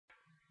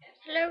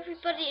Hello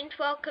everybody and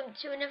welcome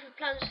to another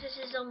Plants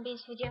vs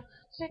Zombies video.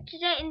 So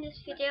today in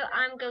this video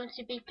I'm going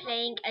to be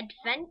playing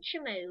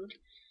adventure mode.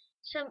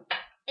 So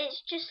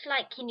it's just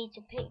like you need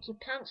to pick your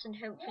plants and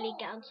hopefully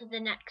get onto the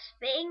next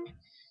thing,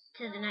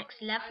 to the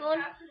next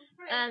level.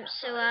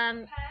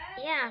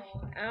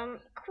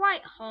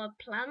 Quite hard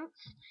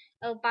plants.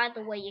 Oh, by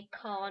the way, you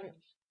can't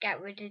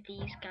get rid of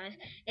these guys.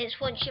 It's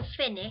once you're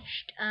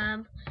finished.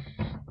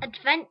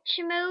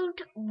 Adventure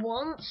mode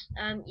once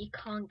you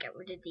can't get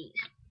rid of these.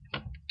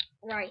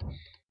 Right,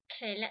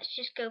 okay, let's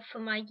just go for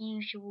my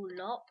usual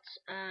lot.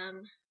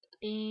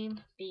 Boom,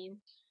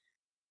 boom.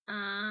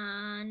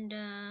 And,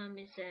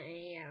 is there,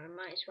 yeah, I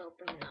might as well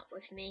bring that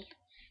with me.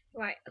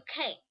 Right,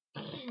 okay.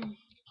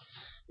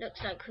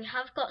 Looks like we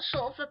have got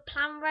sort of a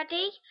plan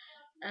ready.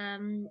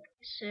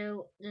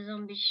 So the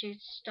zombies should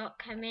start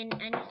coming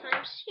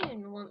anytime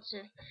soon once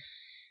I've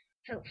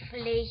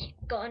hopefully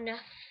got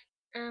enough,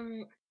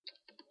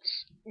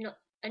 not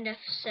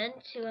enough sun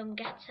to,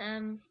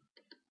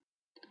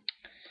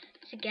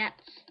 get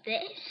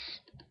this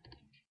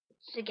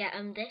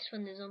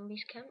when the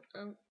zombies come.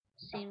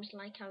 Seems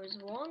like I was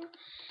wrong.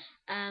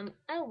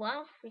 Oh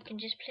well, we can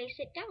just place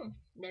it down.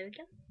 There we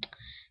go.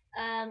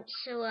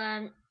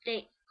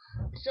 The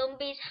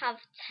zombies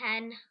have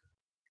 10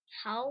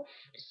 health,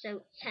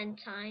 so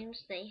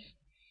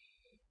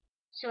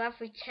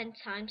every 10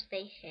 times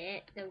they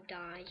hit, they'll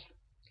die.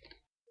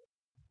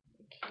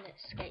 Okay,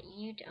 let's get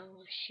you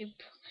down.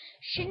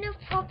 Shouldn't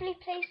have probably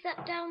placed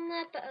that down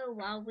there, but oh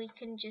well, we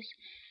can just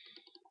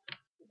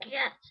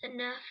get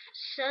enough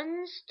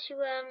suns to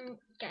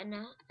get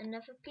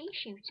another pea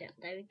shooter.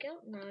 There we go.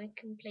 Now I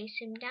can place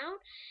him down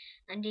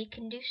and he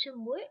can do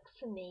some work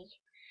for me.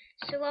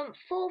 So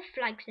 4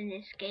 flags in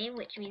this game,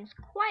 which means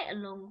quite a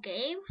long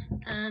game.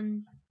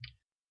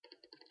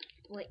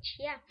 Which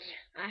yeah,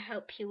 I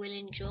hope you will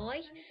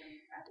enjoy.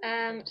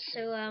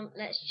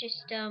 Let's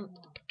just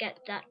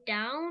get that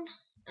down.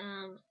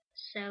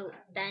 So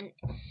then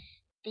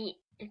the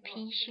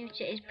pea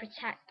shooter is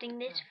protecting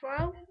this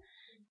row.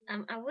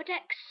 I would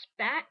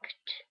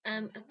expect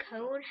a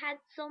cone head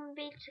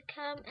zombie to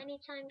come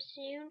anytime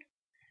soon.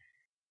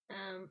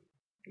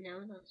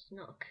 No, that's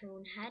not a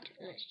cone head.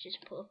 Let's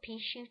just put a pea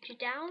shooter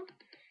down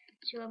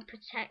to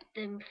protect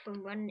them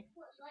from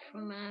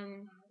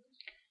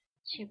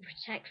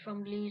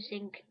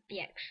losing the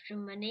extra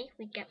money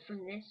we get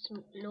from this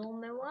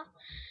lawnmower.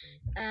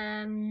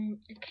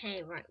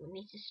 Okay, right, we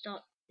need to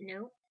start.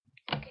 No.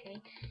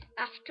 Okay,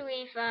 after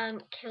we've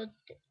killed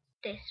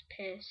this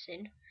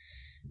person.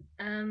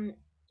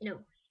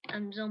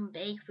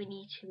 Zombie, we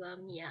need to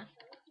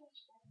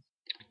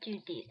do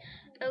these.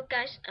 Oh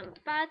guys,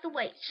 by the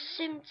way,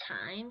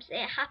 sometimes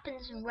it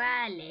happens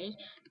rarely,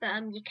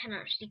 but you can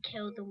actually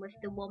kill them with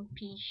the 1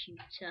 pea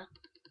shooter.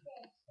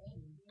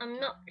 I'm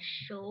not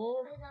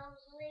sure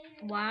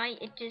why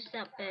it does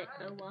that, but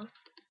oh well,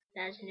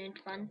 there's an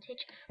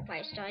advantage.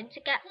 Right, it's starting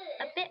to get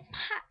a bit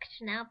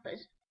packed now, but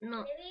it's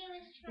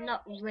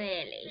not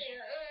really.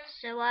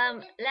 So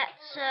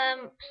let's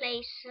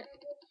place.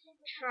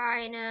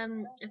 Try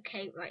and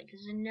okay, right,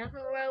 there's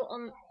another row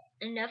on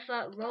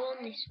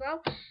this row,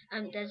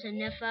 there's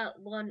another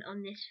one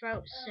on this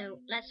row, so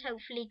let's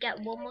hopefully get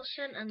one more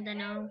sun and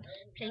then I'll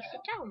place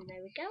it down.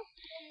 There we go.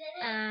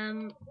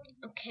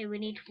 Okay, we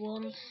need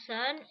 1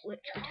 sun,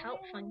 which would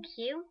help, thank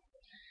you.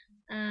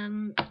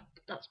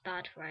 That's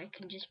bad, right, I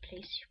can just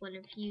place one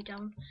of you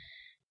down.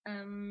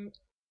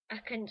 I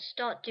can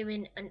start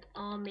doing an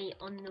army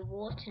on the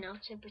water now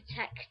to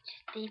protect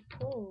the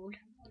pool.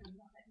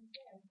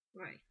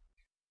 Right.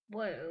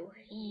 Whoa,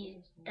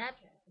 that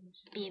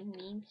being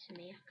mean to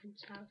me, I can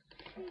tell.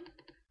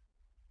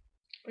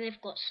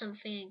 They've got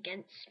something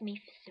against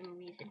me for some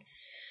reason.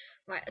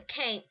 Right,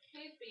 okay.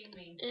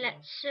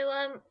 Let's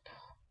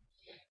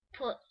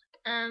put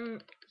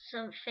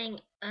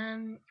something,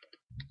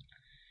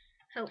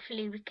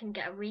 hopefully we can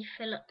get a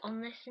refill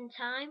on this in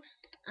time.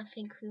 I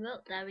think we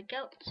will. There we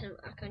go. So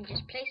I can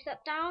just place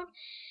that down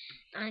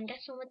and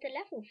get on with the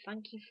level.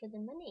 Thank you for the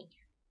money.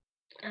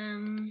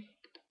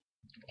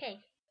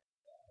 Okay.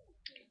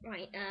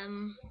 Right,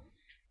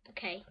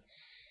 okay.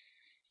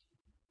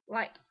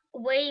 Right,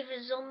 wave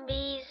of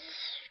zombies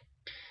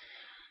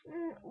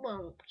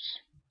won't.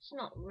 It's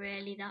not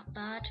really that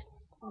bad.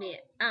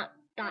 Yeah, at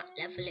that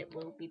level it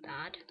will be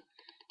bad.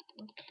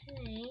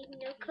 Okay,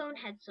 no cone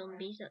head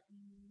zombies.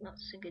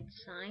 That's a good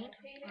sign.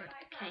 Right,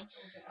 okay.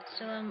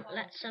 So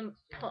let's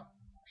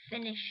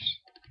finish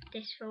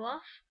this row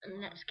off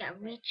and let's get a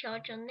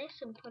recharge on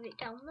this and put it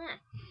down there.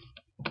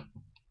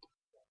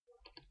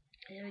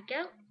 There we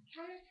go.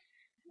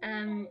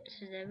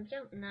 So there we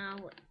go.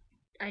 Now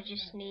I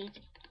just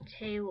need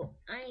 2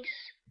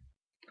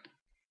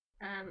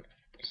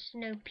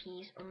 snow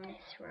peas on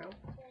this row,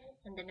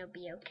 and then it'll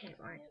be okay.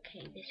 Right,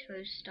 okay, this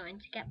row's starting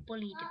to get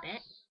bullied a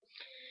bit.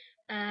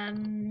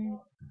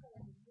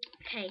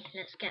 Okay,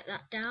 let's get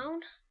that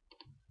down.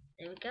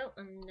 There we go,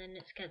 and then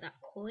let's get that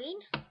coin.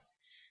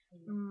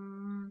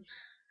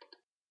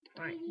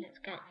 Right, let's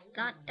get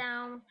that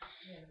down,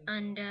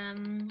 and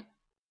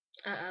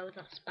oh,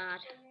 that's bad.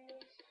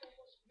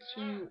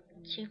 To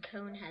two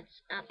cone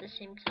heads at the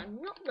same time.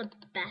 Not the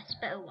best,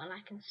 but oh well,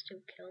 I can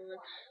still kill them.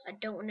 I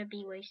don't want to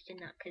be wasting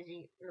that because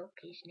look,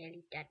 he's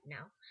nearly dead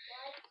now.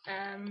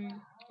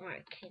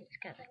 Right, okay, let's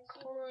get the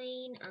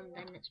coin and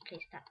then let's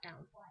place that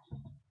down.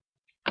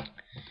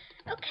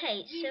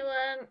 Okay, so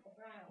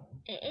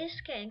it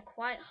is getting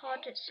quite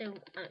hard, so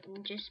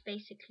I'm just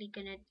basically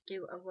gonna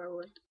do a row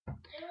of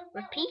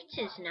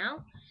repeaters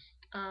now.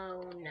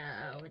 Oh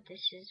no,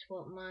 this is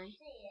what my...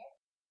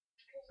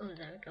 Oh,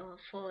 there we go. I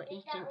thought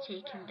he didn't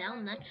take him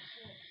down then.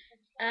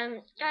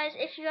 Guys,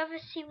 if you ever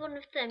see one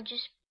of them,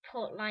 just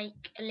put like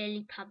a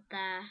lily pad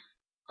there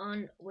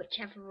on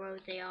whichever row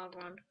they are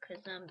on,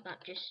 because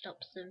that just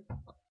stops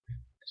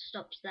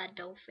their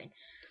dolphin.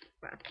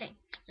 Right, okay,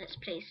 let's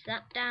place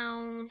that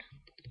down.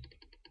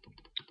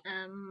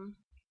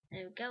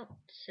 There we go.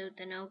 So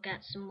then I'll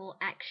get some more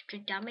extra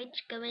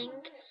damage going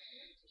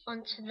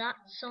onto that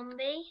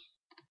zombie.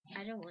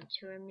 I don't want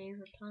to remove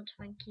a plant,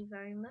 thank you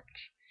very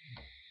much.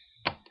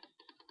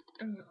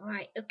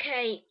 Right,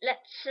 okay,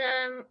 let's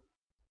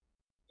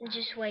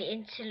just wait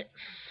until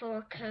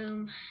for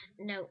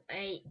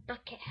a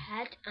bucket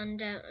head,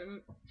 and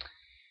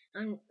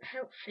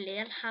hopefully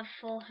I'll have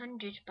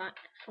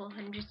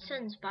 400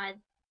 suns by.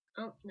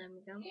 Oh, there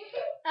we go.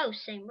 Oh,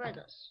 same row,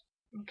 that's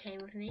okay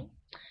with me.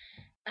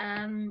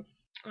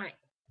 Right,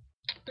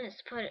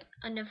 let's put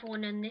another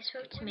one on this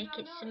row to make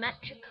it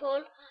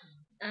symmetrical.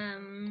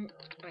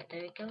 Right,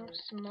 there we go.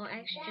 Some more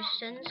extra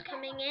suns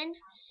coming in.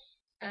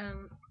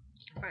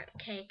 Right,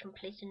 okay, I can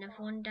place another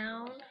one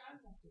down.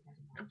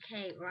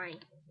 Okay,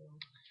 right.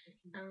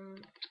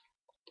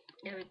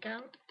 There we go.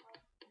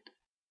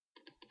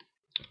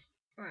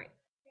 Right.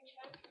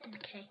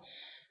 Okay.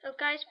 Oh,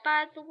 guys,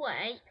 by the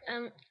way,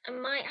 I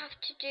might have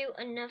to do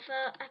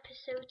another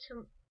episode.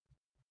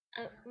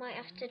 Might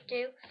have to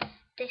do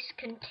this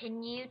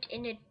continued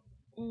in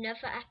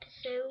another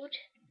episode.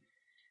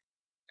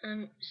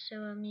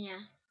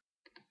 Yeah.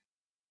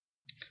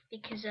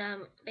 Because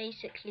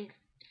basically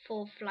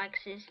 4 flags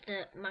is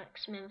the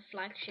maximum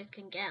flags you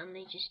can get, and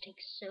they just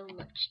take so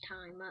much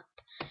time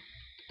up.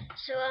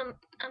 So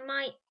I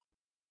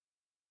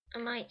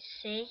might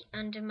see,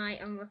 and I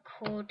might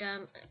record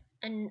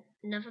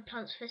another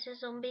Plants vs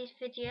Zombies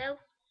video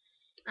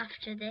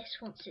after this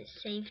once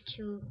it's saved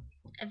to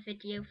a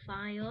video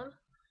file.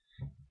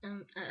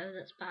 Oh,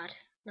 that's bad.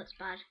 That's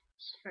bad.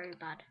 It's very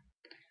bad.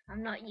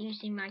 I'm not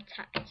using my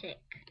tactic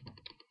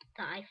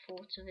that I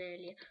thought of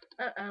earlier.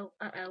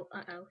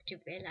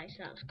 Didn't realise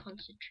that I was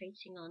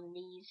concentrating on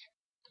these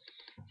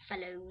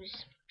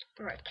fellows.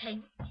 Right,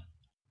 okay.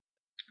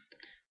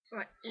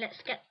 Right,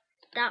 let's get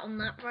that on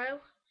that row.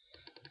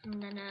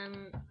 And then,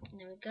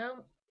 there we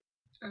go.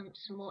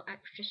 Some more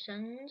extra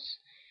suns.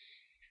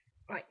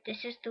 Right,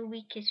 this is the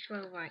weakest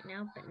row right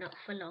now, but not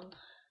for long.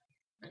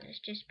 Right, let's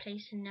just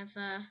place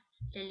another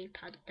lily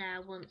pad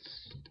there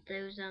once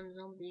those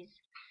zombies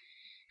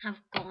have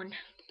gone.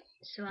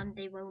 So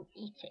they won't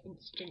eat it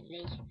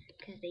instantly,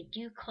 because they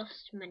do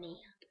cost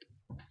money.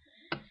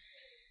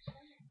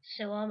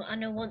 So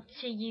and I want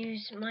to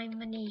use my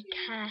money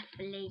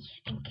carefully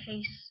in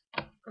case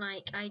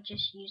like I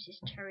just use this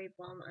cherry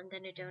bomb and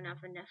then I don't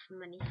have enough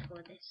money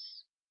for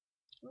this.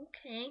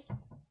 Okay,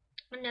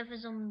 another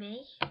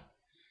zombie,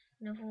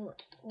 another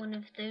one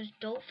of those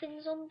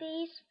dolphin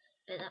zombies,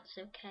 but that's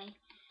okay.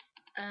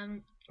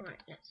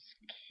 Right, let's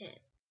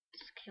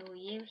kill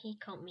you. He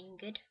can't mean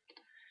good.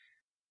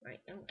 Right,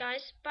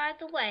 guys, by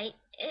the way,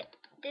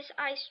 this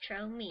ice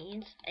trail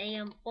means a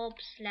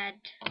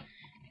bobsled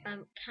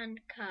can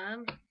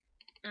come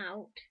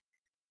out.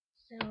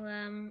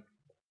 So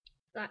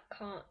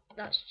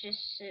that's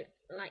just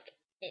like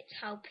it's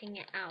helping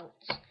it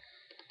out.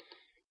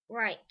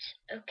 Right,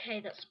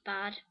 okay, that's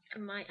bad. I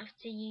might have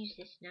to use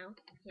this now.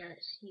 Yeah,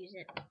 let's use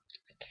it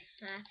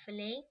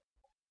carefully.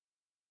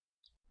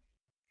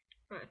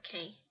 Right,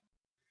 okay,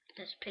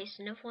 let's place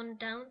another one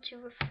down to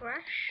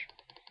refresh.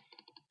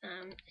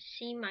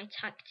 See, my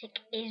tactic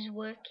is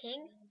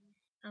working.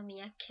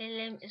 Yeah, kill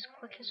him as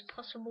quick as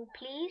possible,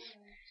 please.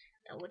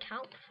 That would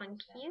help,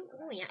 thank you.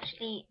 Oh, he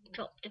actually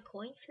dropped a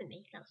coin for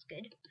me, that's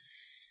good.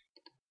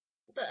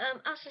 But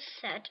as I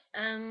said,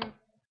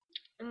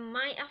 I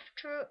might have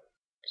to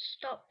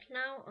stop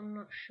now, I'm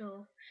not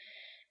sure.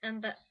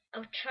 But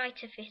I'll try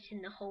to fit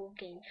in the whole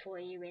game for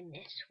you in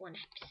this one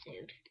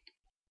episode,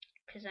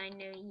 because I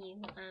know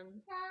you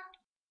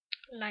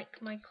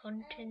like my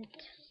content,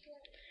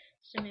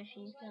 some of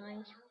you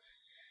guys.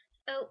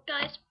 Oh,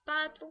 guys,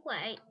 by the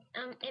way,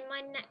 in my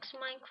next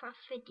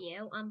Minecraft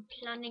video, I'm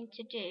planning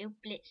to do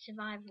Blitz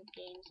survival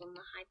games on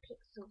the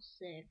Hypixel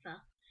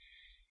server.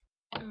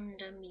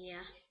 And,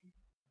 yeah,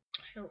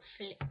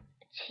 hopefully,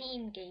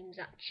 team games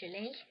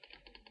actually.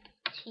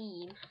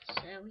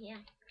 So,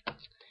 yeah.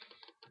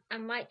 I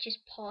might just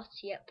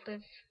party up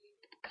with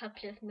a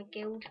couple of my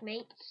guild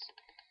mates.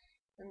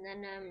 And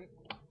then,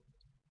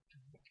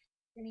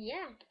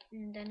 yeah.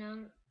 And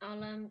then,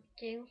 I'll,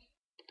 do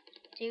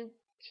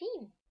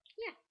team.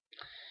 Yeah.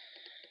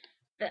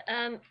 But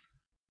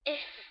if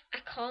I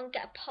can't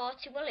get a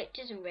party, well, it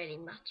doesn't really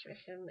matter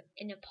if I'm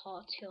in a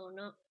party or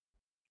not.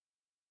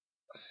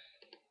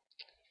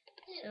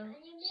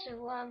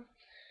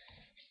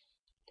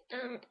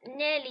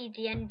 Nearly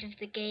the end of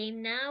the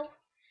game now.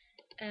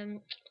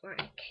 Right,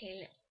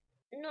 okay,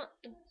 not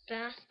the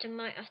best. I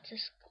might have to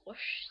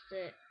squash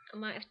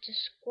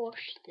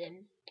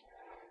them.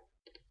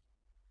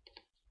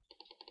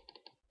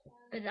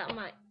 But that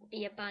might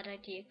be a bad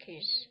idea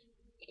because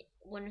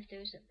one of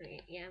those,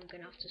 yeah, I'm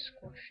gonna have to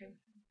squash him.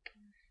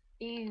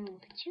 Ew,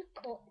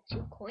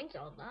 two coins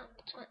on that.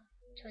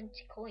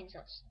 20 coins,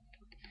 that's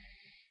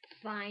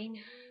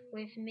fine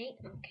with me.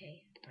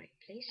 Okay, right,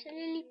 place a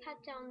lily pad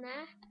down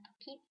there.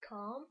 Keep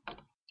calm.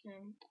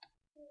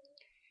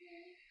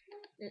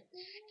 Let's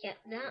get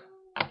that.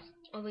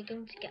 Are we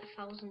going to get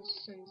 1,000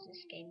 suns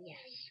this game?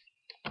 Yes.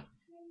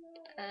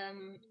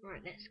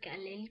 Right, let's get a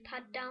lily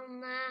pad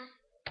down there.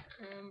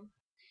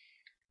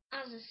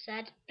 As I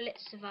said,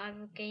 Blitz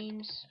survival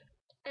games.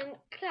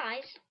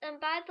 Guys, and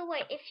by the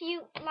way, if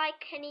you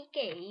like any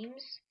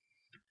games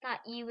that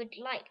you would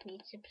like me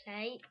to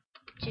play,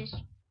 just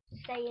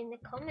say in the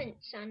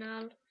comments and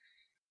I'll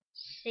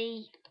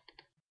see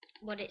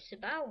what it's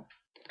about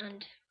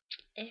and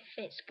if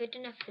it's good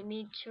enough for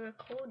me to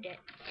record it.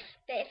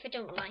 But if I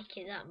don't like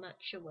it that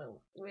much, I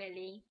won't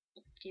really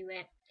do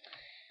it.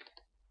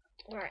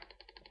 Right,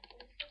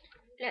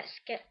 let's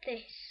get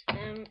this.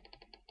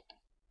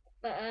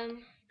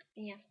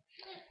 Yeah.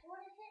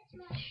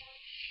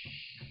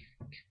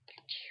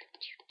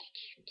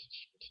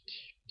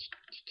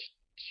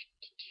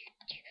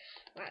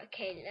 Right,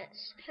 okay,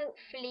 let's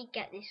hopefully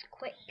get this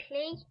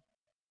quickly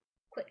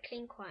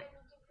and quiet.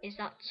 Is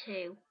that 2?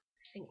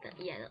 I think that,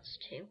 yeah, that's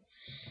 2.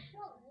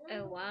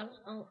 Oh well,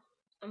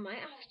 I might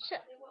have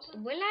to,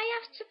 will I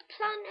have to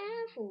plant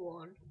another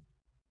one?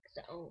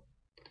 Oh,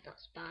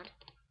 that's bad.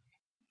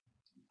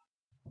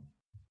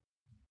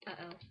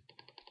 Uh-oh.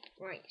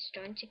 Right, it's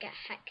starting to get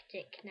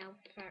hectic now,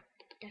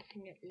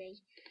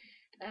 definitely.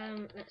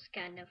 Let's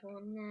get another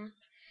one there.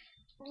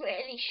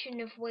 Really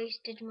shouldn't have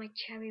wasted my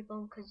cherry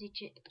bomb because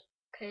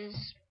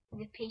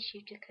the pea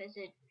shooter, because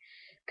it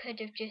could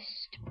have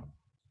just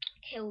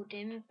killed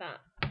him, but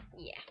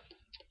yeah.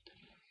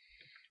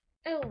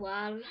 Oh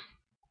well.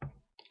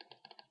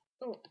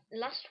 Oh,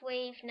 last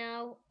wave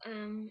now.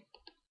 Oh,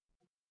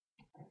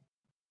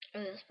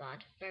 that's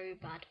bad. Very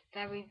bad.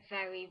 Very,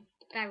 very,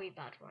 very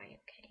bad. Right,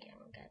 okay,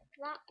 I'll get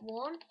that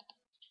one.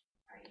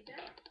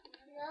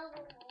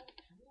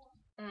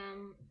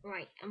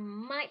 Right, I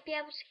might be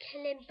able to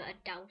kill him, but I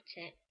doubt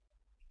it.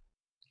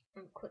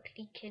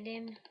 Quickly kill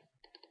him.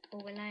 Or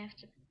will I have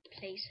to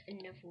place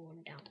another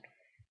one down?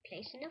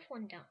 Place another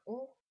one down.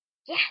 Oh,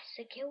 yes,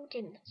 I killed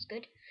him. That's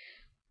good.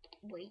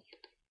 Wait.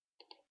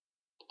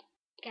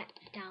 Get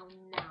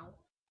down now.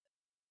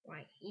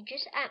 Right, he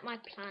just ate my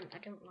plant. I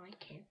don't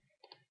like him.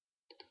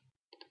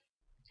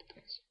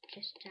 Let's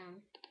just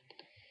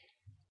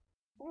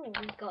oh,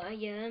 we got a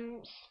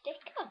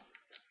sticker.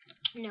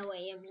 No,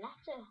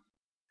 letter.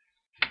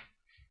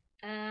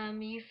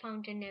 You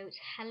found a note.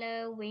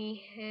 Hello,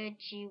 we heard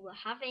you were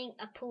having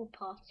a pool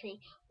party.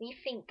 We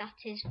think that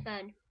is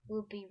fun.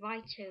 We'll be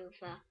right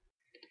over.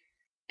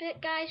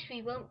 But guys,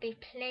 we won't be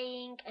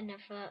playing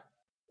another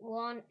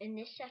one in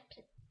this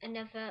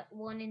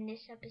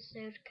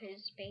episode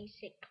because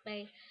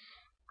basically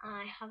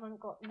I haven't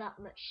got that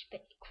much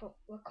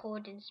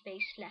recording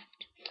space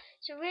left.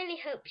 So really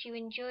hope you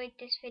enjoyed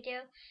this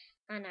video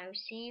and I'll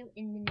see you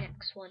in the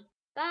next one.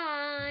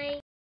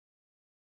 Bye!